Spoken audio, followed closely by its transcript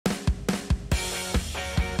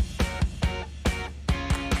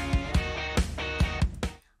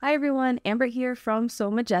Hi everyone, Amber here from So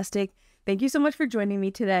Majestic. Thank you so much for joining me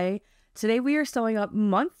today. Today we are sewing up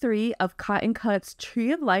month 3 of Cotton Cuts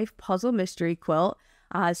Tree of Life Puzzle Mystery Quilt.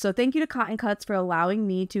 So thank you to Cotton Cuts for allowing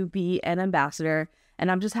me to be an ambassador, and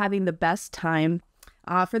I'm just having the best time.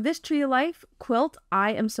 For this Tree of Life quilt,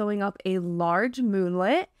 I am sewing up a large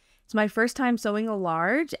Moonlit. It's my first time sewing a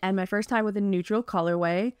large and my first time with a neutral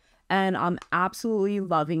colorway, and I'm absolutely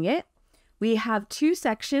loving it. We have 2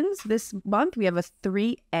 sections this month. We have a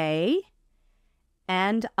 3A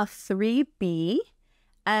and a 3B,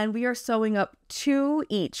 and we are sewing up 2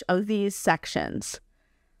 each of these sections.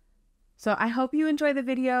 So I hope you enjoy the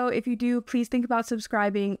video. If you do, please think about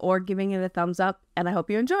subscribing or giving it a thumbs up, and I hope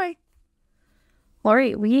you enjoy. All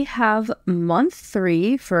right, we have month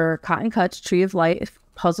 3 for Cotton Cuts Tree of Life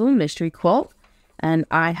Puzzle Mystery Quilt, and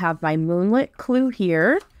I have my Moonlit clue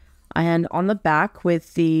here, and on the back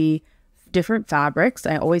with the different fabrics.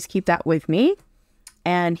 I always keep that with me.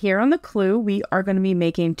 And here on the clue, we are going to be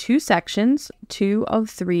making 2 sections, 2 of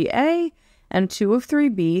 3A and 2 of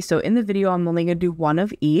 3B. So in the video, I'm only going to do 1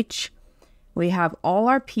 of each. We have all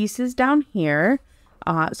our pieces down here.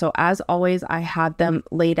 So as always, I had them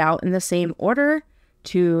laid out in the same order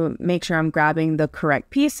to make sure I'm grabbing the correct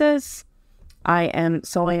pieces. I am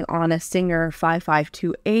sewing on a Singer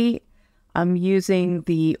 5528. I'm using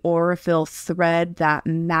the Aurifil thread that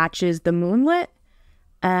matches the Moonlit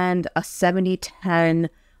and a 7010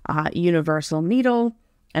 universal needle.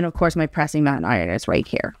 And of course, my pressing mat and iron is right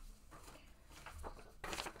here.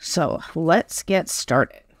 So let's get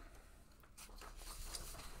started.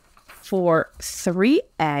 For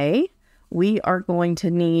 3A, we are going to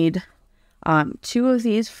need 2 of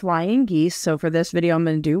these flying geese. So for this video, I'm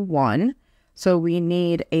going to do 1. So we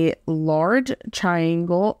need a large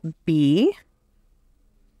triangle B.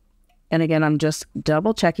 And again, I'm just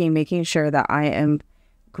double checking, making sure that I am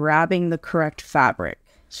grabbing the correct fabric,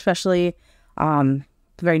 especially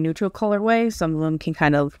very neutral colorway. Some of them can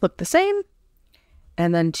kind of look the same.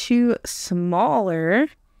 And then 2 smaller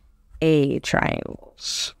A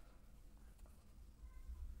triangles.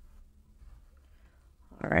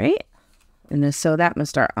 All right. And to sew that, I'm going to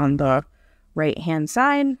start on the right-hand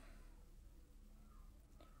side.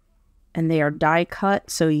 And they are die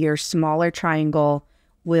cut, so your smaller triangle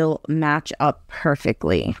will match up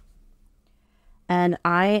perfectly. And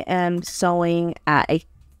I am sewing at a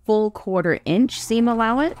full 1/4 inch seam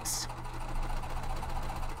allowance.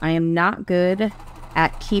 I am not good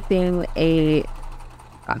at keeping a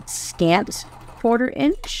scant 1/4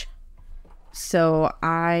 inch, so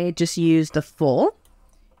I just use the full,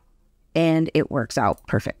 and it works out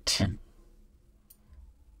perfect.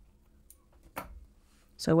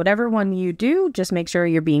 So whatever one you do, just make sure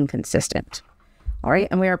you're being consistent. All right,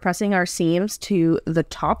 and we are pressing our seams to the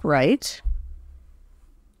top right.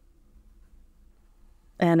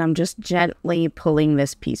 And I'm just gently pulling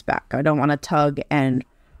this piece back. I don't want to tug and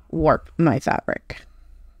warp my fabric.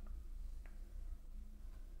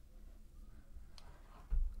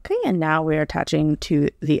 Okay, and now we're attaching to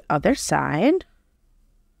the other side.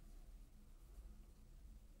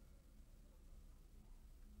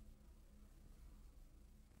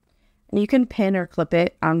 And you can pin or clip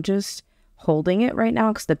it. I'm just holding it right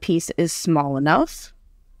now because the piece is small enough.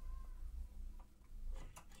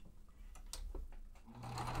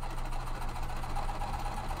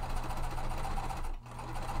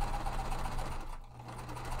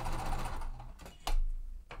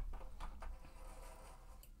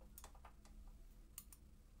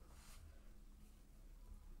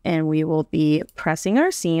 And we will be pressing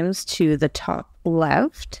our seams to the top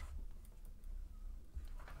left.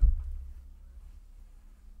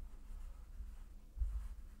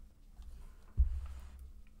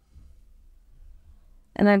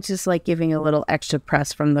 And I'm just like giving a little extra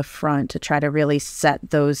press from the front to try to really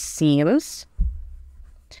set those seams.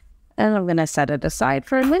 And I'm going to set it aside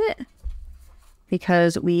for a minute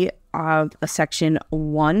because we have a section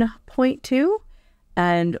 1.2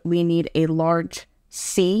 and we need a large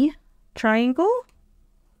C triangle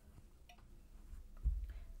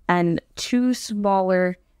and 2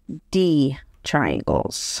 smaller D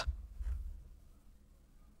triangles.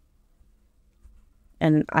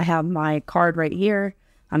 And I have my card right here.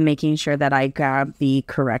 I'm making sure that I grab the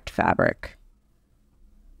correct fabric,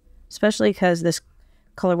 especially because this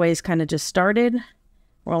colorway is kind of just started.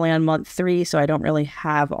 We're only on month 3, so I don't really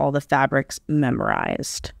have all the fabrics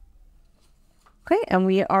memorized. Okay, and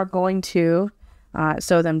we are going to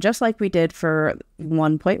sew them just like we did for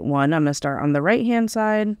 1.1. I'm going to start on the right-hand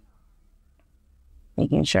side,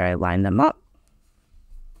 making sure I line them up.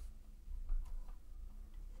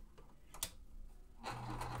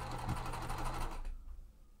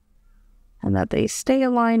 and that they stay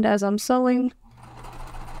aligned as I'm sewing.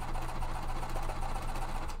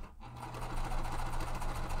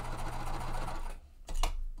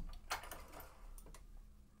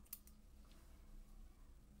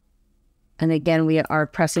 And again, we are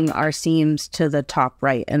pressing our seams to the top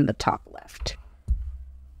right and the top left.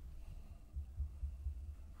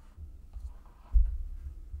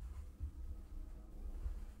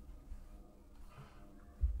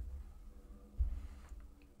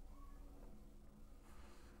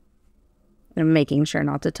 I'm making sure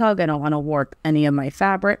not to tug. I don't want to warp any of my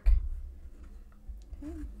fabric.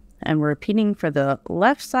 And we're repeating for the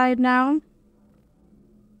left side now.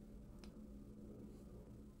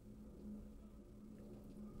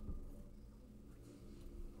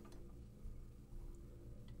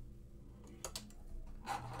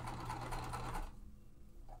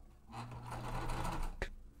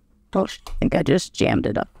 Oh, I think I just jammed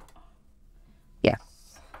it up. Yeah.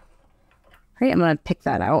 All right, I'm going to pick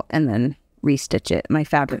that out and then restitch it. My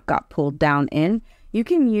fabric got pulled down in. You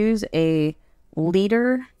can use a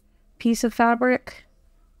leader piece of fabric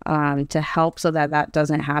to help so that that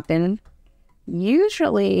doesn't happen.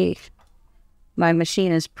 Usually my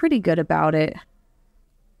machine is pretty good about it,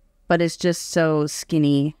 but it's just so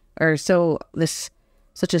skinny, or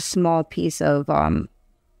such a small piece of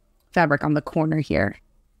fabric on the corner here.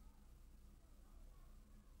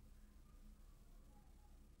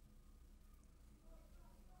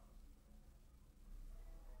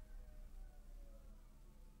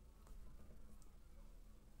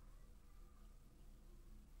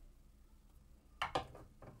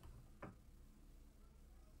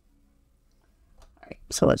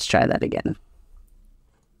 So let's try that again.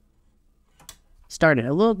 Start it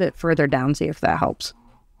a little bit further down, see if that helps.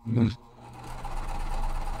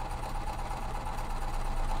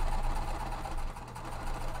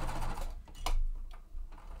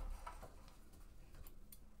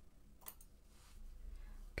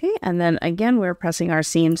 Okay, and then again, we're pressing our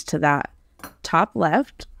seams to that top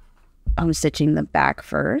left. I'm stitching the back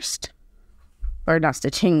first. Or not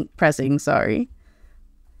stitching, pressing, sorry.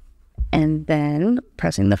 And then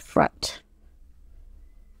pressing the front.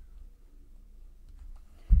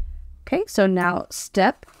 Okay, so now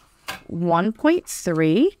step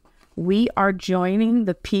 1.3, we are joining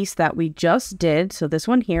the piece that we just did, so this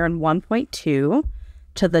one here in 1.2,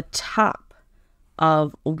 to the top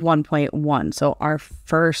of 1.1, so our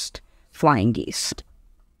first flying geese.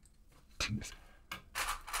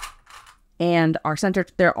 And our center,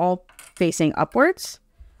 they're all facing upwards.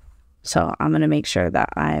 So I'm going to make sure that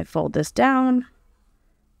I fold this down,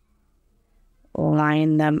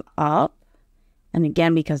 line them up. And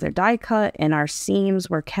again, because they're die cut and our seams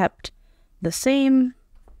were kept the same,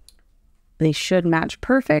 they should match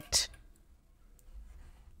perfect.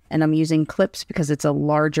 And I'm using clips because it's a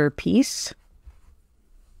larger piece.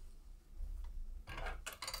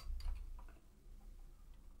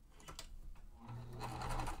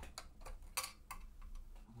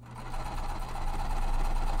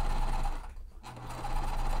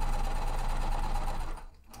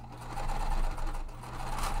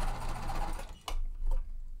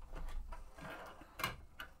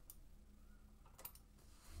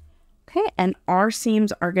 Okay, and our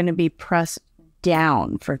seams are going to be pressed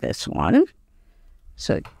down for this one.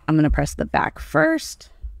 So I'm going to press the back first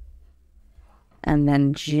and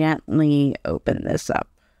then gently open this up.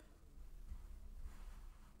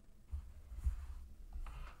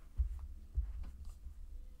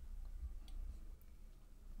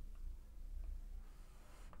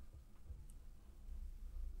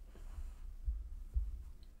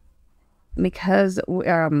 Because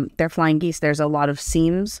they're flying geese, there's a lot of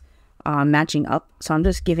seams matching up, so I'm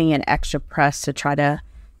just giving it an extra press to try to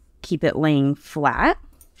keep it laying flat.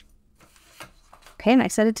 Okay, and I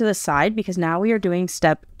set it to the side because now we are doing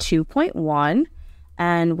step 2.1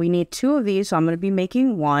 and we need 2 of these, so I'm going to be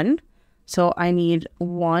making 1. So I need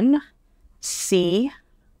 1 C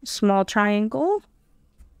small triangle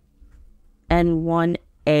and 1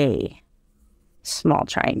 A small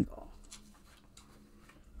triangle.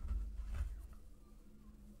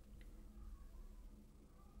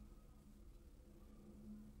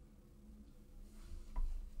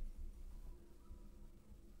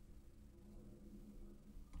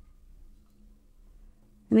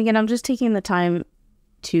 And again, I'm just taking the time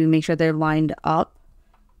to make sure they're lined up.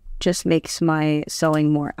 Just makes my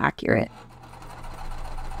sewing more accurate.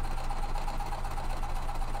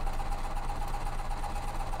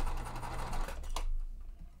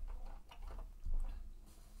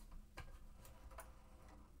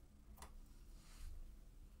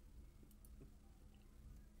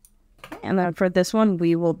 Okay. And then for this one,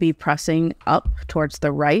 we will be pressing up towards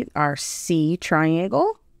the right, our C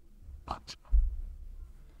triangle.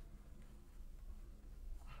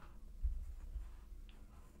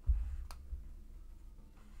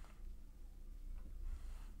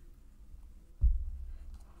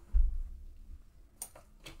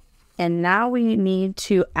 And now we need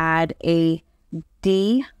to add a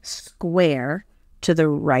D square to the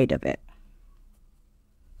right of it.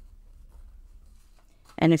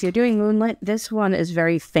 And if you're doing Moonlit, this one is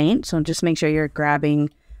very faint, so just make sure you're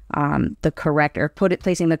grabbing the correct, or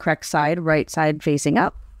placing the correct side, right side facing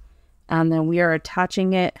up. And then we are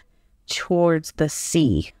attaching it towards the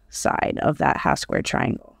C side of that half square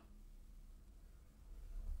triangle.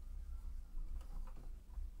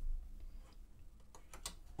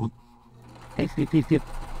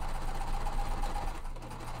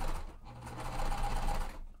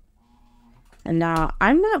 And now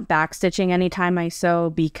I'm not backstitching anytime I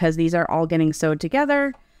sew because these are all getting sewed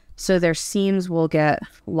together. So their seams will get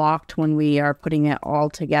locked when we are putting it all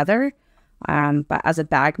together. But as a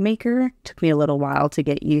bag maker, it took me a little while to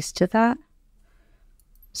get used to that.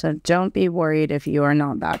 So don't be worried if you are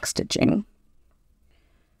not backstitching.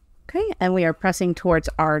 Okay, and we are pressing towards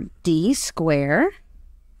our D square.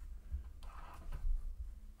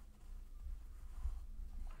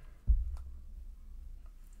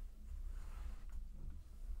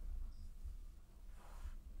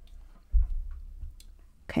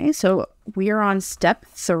 Okay, so we are on step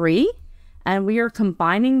 3 and we are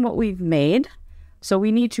combining what we've made. So we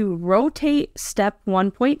need to rotate step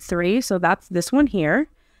 1.3. So that's this one here.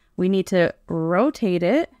 We need to rotate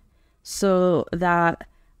it so that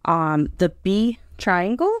the B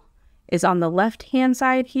triangle is on the left-hand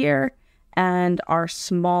side here and our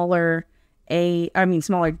smaller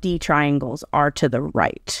D triangles are to the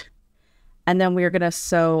right. And then we're going to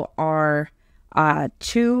sew our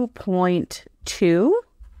 2.2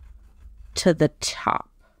 to the top.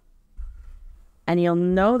 And you'll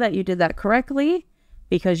know that you did that correctly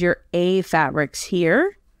because your A fabrics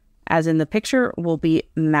here, as in the picture, will be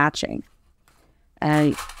matching.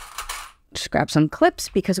 And just grab some clips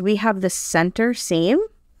because we have the center seam.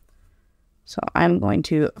 So I'm going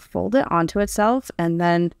to fold it onto itself, and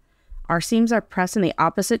then our seams are pressed in the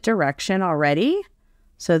opposite direction already.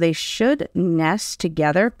 So they should nest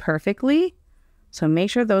together perfectly. So make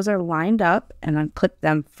sure those are lined up and unclip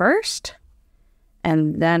them first.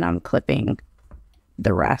 And then I'm clipping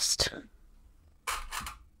the rest.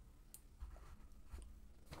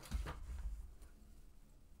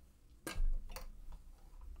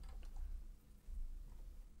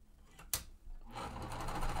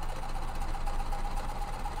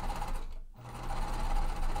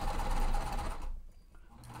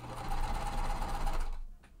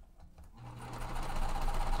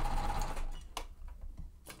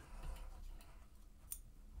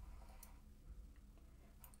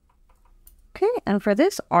 Okay, and for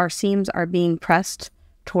this, our seams are being pressed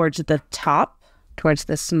towards the top, towards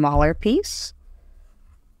the smaller piece.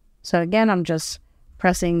 So again, I'm just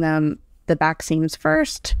pressing the back seams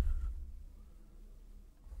first,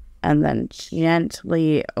 and then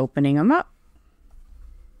gently opening them up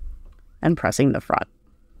and pressing the front.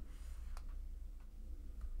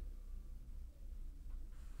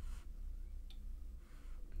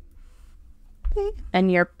 Okay,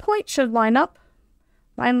 and your point should line up.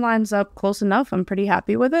 Mine lines up close enough. I'm pretty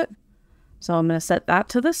happy with it. So I'm going to set that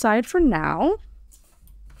to the side for now.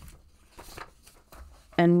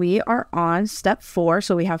 And we are on step 4.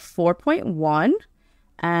 So we have 4.1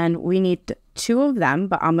 and we need 2 of them,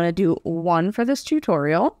 but I'm going to do 1 for this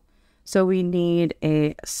tutorial. So we need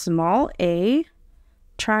a small A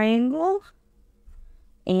triangle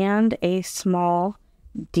and a small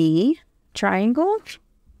D triangle.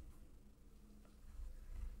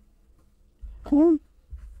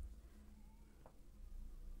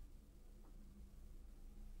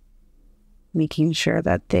 Making sure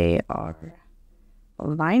that they are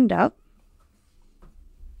lined up.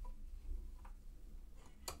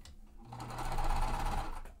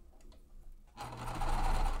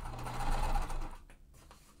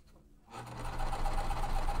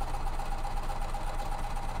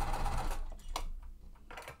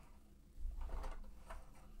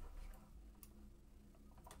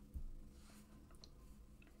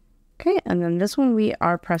 Okay, and then this one we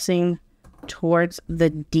are pressing towards the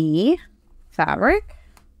D fabric.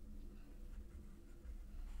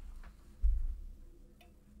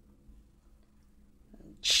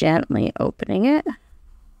 Gently opening it.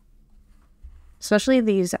 Especially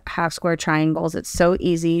these half square triangles, it's so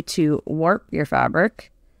easy to warp your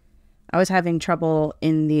fabric. I was having trouble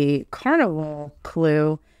in the carnival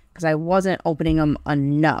clue because I wasn't opening them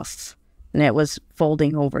enough. and it was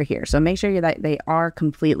folding over here. So make sure that they are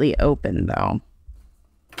completely open though.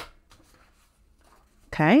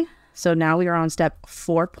 Okay, so now we are on step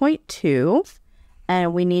 4.2,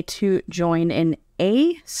 and we need to join an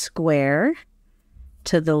A square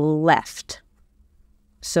to the left.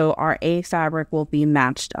 So our A fabric will be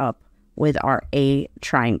matched up with our A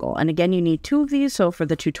triangle. And again, you need 2 of these. So for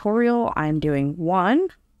the tutorial, I'm doing 1.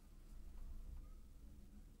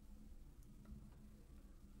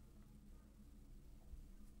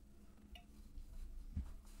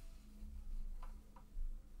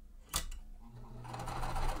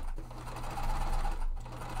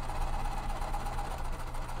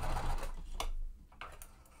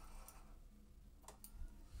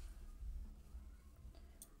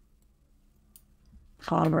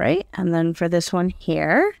 All right, and then for this one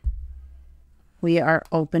here, we are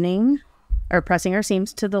opening or pressing our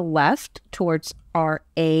seams to the left towards our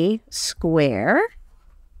A square.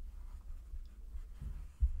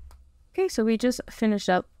 Okay, so we just finished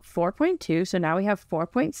up 4.2, so now we have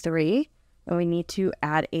 4.3, and we need to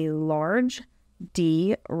add a large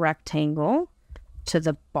D rectangle to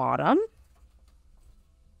the bottom.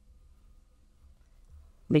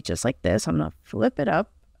 Make just like this. I'm gonna flip it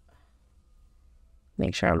up.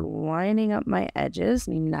 Make sure I'm lining up my edges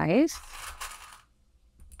nice.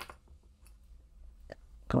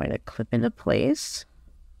 Going to clip into place.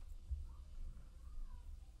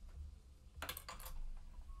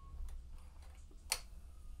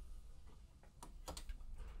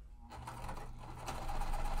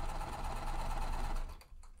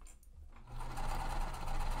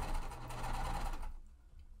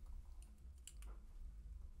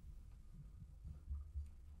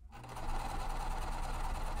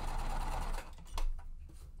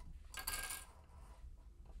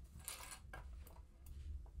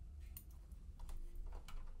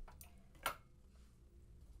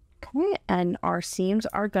 Okay, and our seams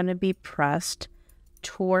are going to be pressed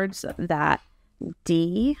towards that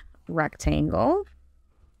D rectangle.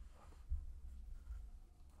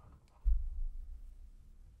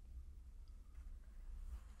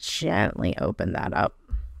 Gently open that up.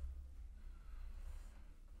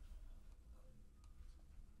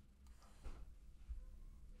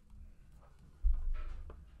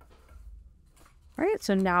 All right,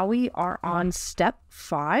 so now we are on step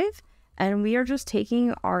 5. And we are just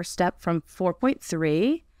taking our step from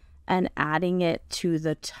 4.3 and adding it to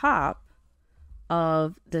the top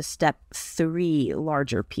of the step 3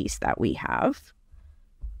 larger piece that we have.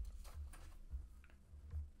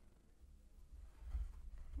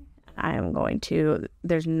 I am going to,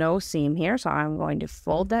 there's no seam here, so I'm going to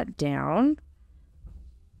fold that down.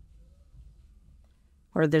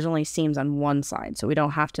 Or there's only seams on one side, so we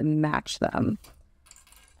don't have to match them.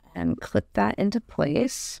 And clip that into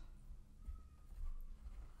place.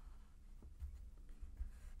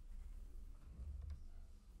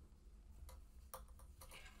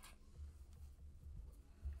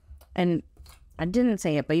 And I didn't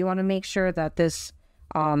say it, but you want to make sure that this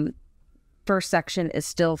first section is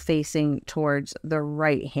still facing towards the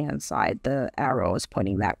right hand side. The arrow is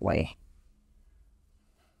pointing that way.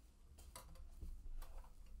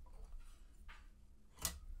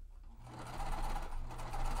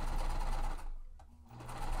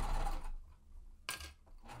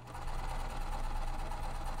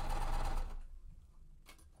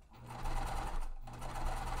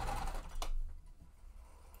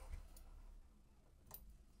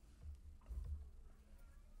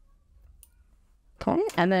 Okay,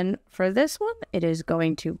 and then for this one, it is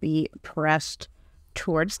going to be pressed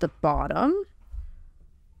towards the bottom.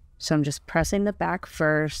 So I'm just pressing the back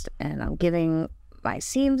first, and I'm giving my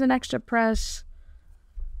seams an extra press.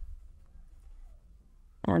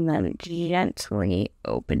 And then gently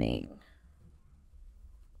opening.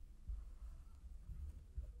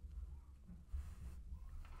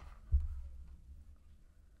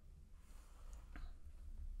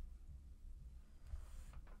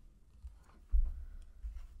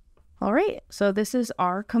 All right, so this is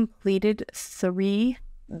our completed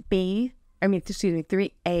 3A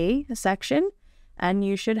section, and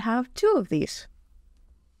you should have 2 of these.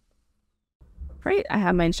 Right, I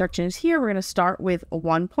have my instructions here. We're going to start with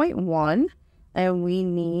 1.1, and we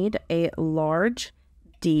need a large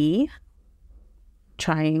D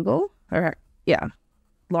triangle,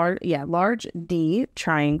 large D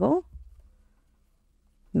triangle.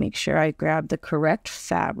 Make sure I grab the correct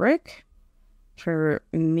fabric. For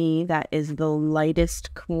me, that is the lightest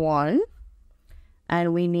one.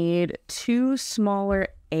 And we need 2 smaller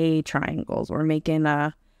A triangles. We're making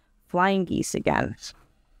flying geese again.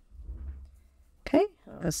 Okay,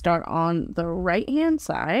 let's start on the right hand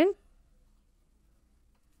side.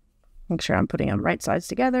 Make sure I'm putting them right sides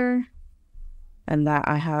together and that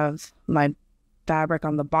I have my fabric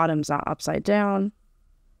on the bottoms not upside down.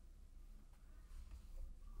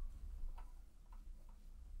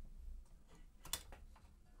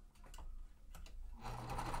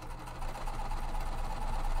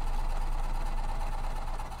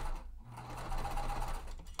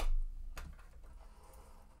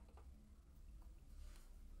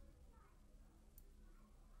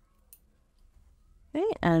 Okay,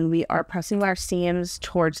 and we are pressing our seams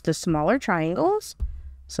towards the smaller triangles.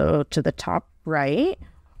 So to the top right,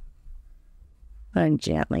 and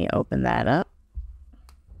gently open that up.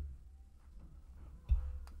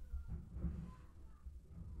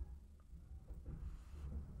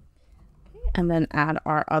 Okay, and then add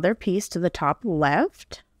our other piece to the top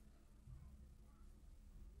left.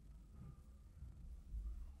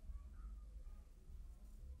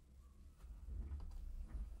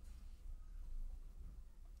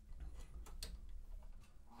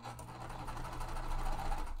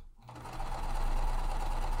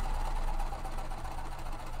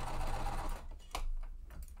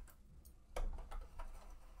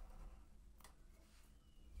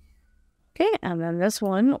 Okay, and then this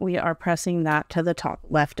one, we are pressing that to the top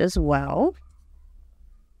left as well.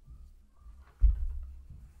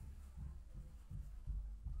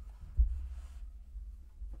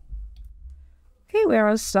 Okay, we are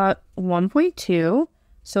on step 1.2.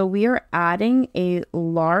 So we are adding a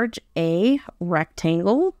large A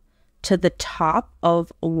rectangle to the top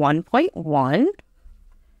of 1.1.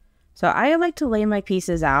 So I like to lay my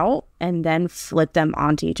pieces out and then flip them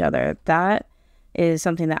onto each other. That is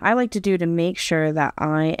something that I like to do to make sure that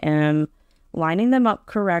I am lining them up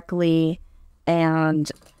correctly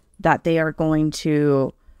and that they are going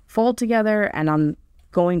to fold together and I'm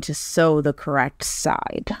going to sew the correct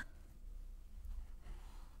side.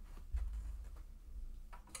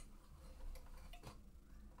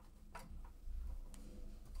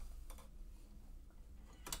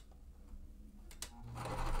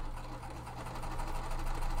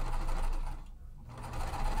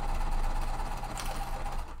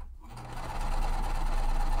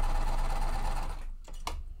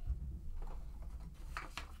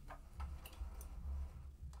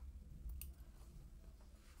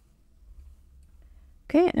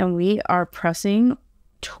 Okay, and we are pressing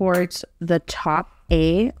towards the top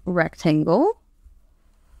A rectangle.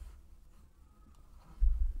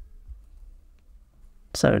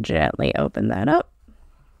 So gently open that up.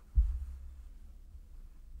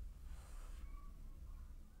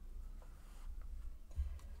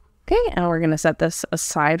 Okay, and we're going to set this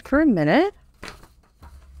aside for a minute.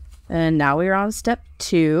 And now we're on step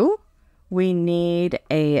 2. We need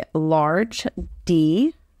a large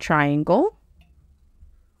D triangle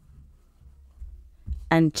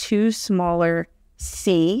and 2 smaller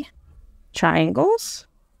C triangles.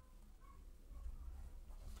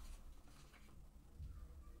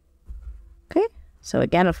 Okay, so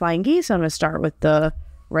again, a flying geese. I'm going to start with the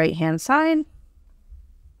right hand side.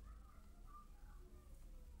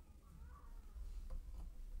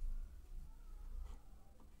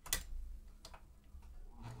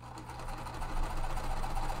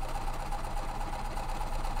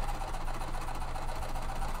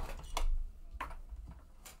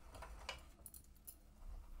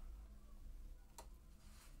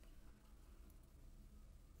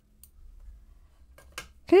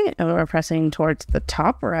 Okay, and we're pressing towards the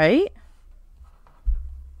top right.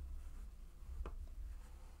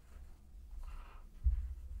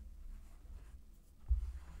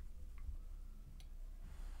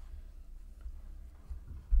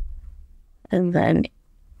 And then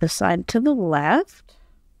the side to the left.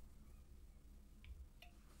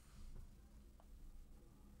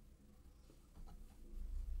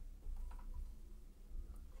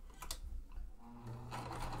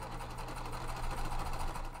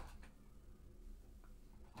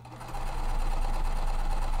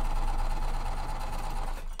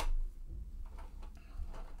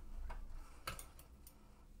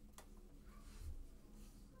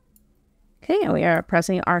 Okay, and we are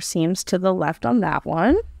pressing our seams to the left on that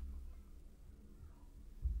one.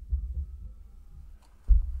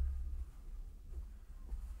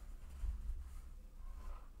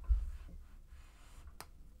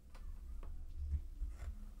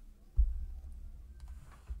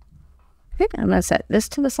 Okay, I'm going to set this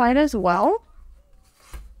to the side as well.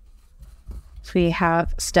 So we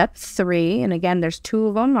have step 3, and again, there's 2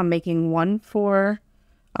 of them. I'm making one for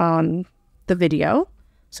the video.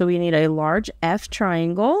 So we need a large F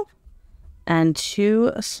triangle and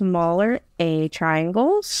 2 smaller A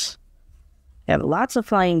triangles. We have lots of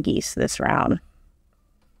flying geese this round.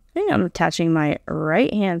 Okay, I'm attaching my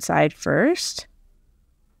right hand side first.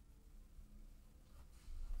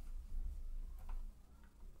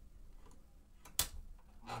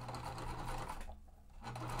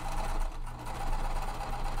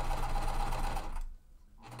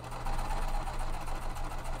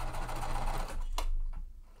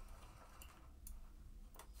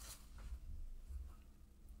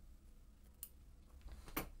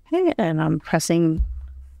 Okay, and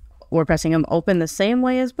we're pressing them open the same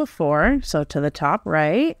way as before. So to the top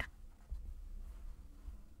right.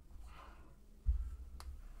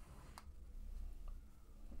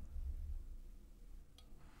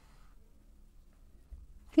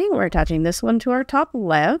 Okay, we're attaching this one to our top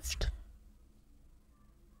left.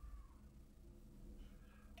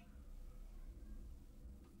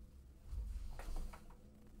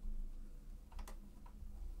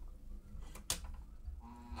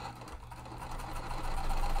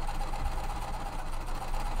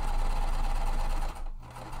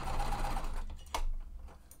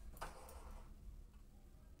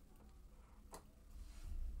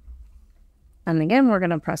 And again, we're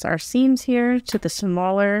going to press our seams here to the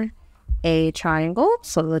smaller A triangle,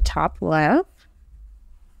 so the top left.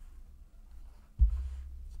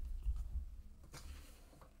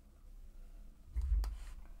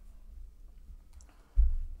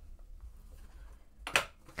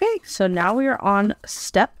 Okay, so now we are on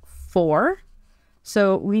step 4.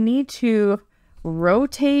 So we need to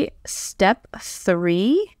rotate step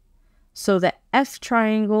 3 so the F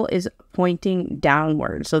triangle is pointing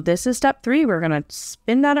downward. So this is step 3. We're going to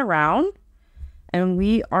spin that around and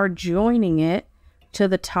we are joining it to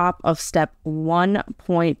the top of step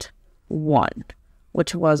 1.1,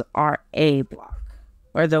 which was our A block,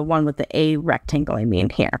 or the one with the A rectangle, I mean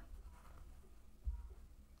here.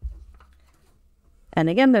 And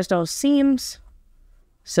again, there's no seams,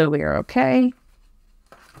 so we are okay.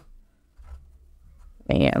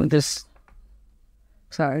 And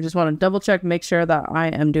sorry, I just want to double check, make sure that I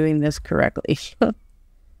am doing this correctly.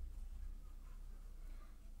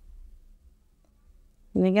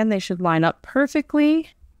 And again, they should line up perfectly.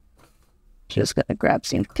 Just gonna grab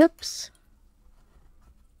some tips.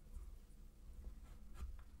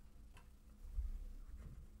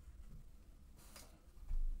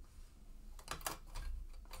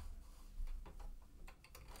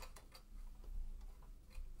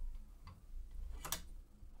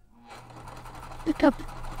 Pick up.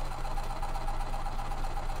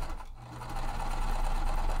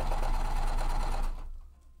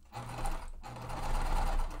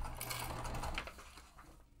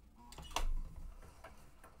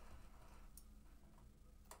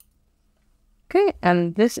 Okay,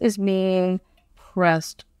 and this is being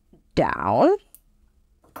pressed down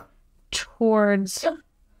towards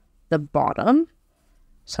the bottom.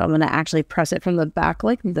 So I'm going to actually press it from the back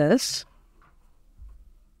like this.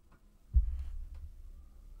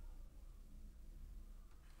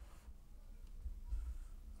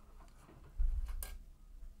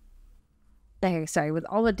 There, sorry, with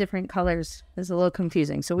all the different colors, it's a little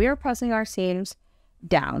confusing. So we are pressing our seams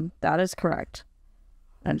down. That is correct.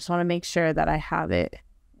 I just want to make sure that I have it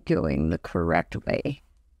going the correct way.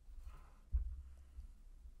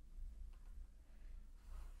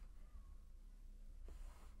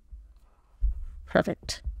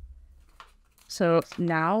 Perfect. So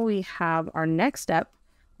now we have our next step.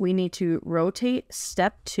 We need to rotate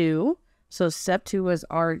step 2. So step 2 was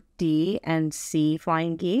our D and C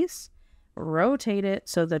flying geese. Rotate it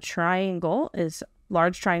so the triangle is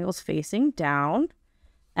large triangles facing down,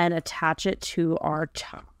 and attach it to our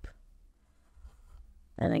top.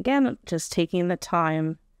 And again, just taking the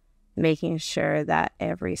time, making sure that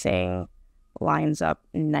everything lines up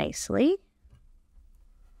nicely.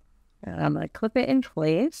 And I'm going to clip it in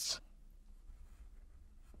place.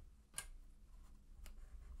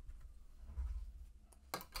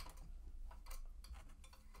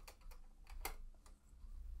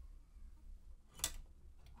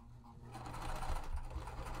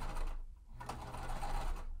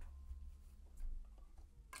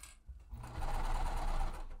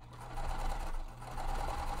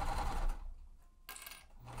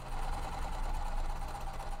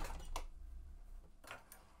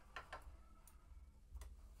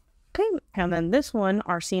 Okay, and then this one,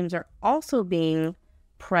 our seams are also being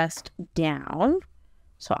pressed down.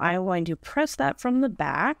 So I'm going to press that from the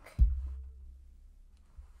back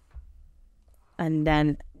and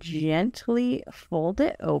then gently fold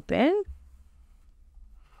it open.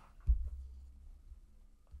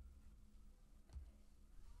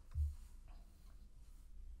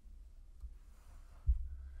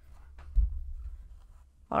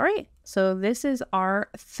 All right, so this is our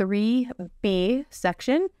 3B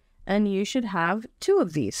section. and you should have 2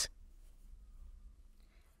 of these.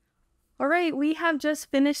 All right, we have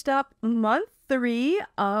just finished up month 3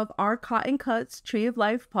 of our Cotton Cuts Tree of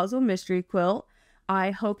Life Puzzle Mystery Quilt.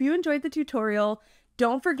 I hope you enjoyed the tutorial.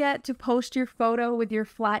 Don't forget to post your photo with your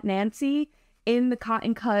Flat Nancy in the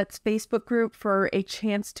Cotton Cuts Facebook group for a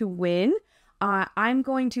chance to win. I'm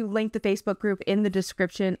going to link the Facebook group in the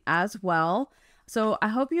description as well. So I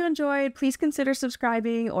hope you enjoyed. Please consider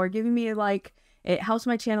subscribing or giving me a like. It helps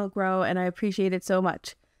my channel grow and I appreciate it so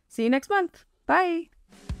much. See you next month. Bye.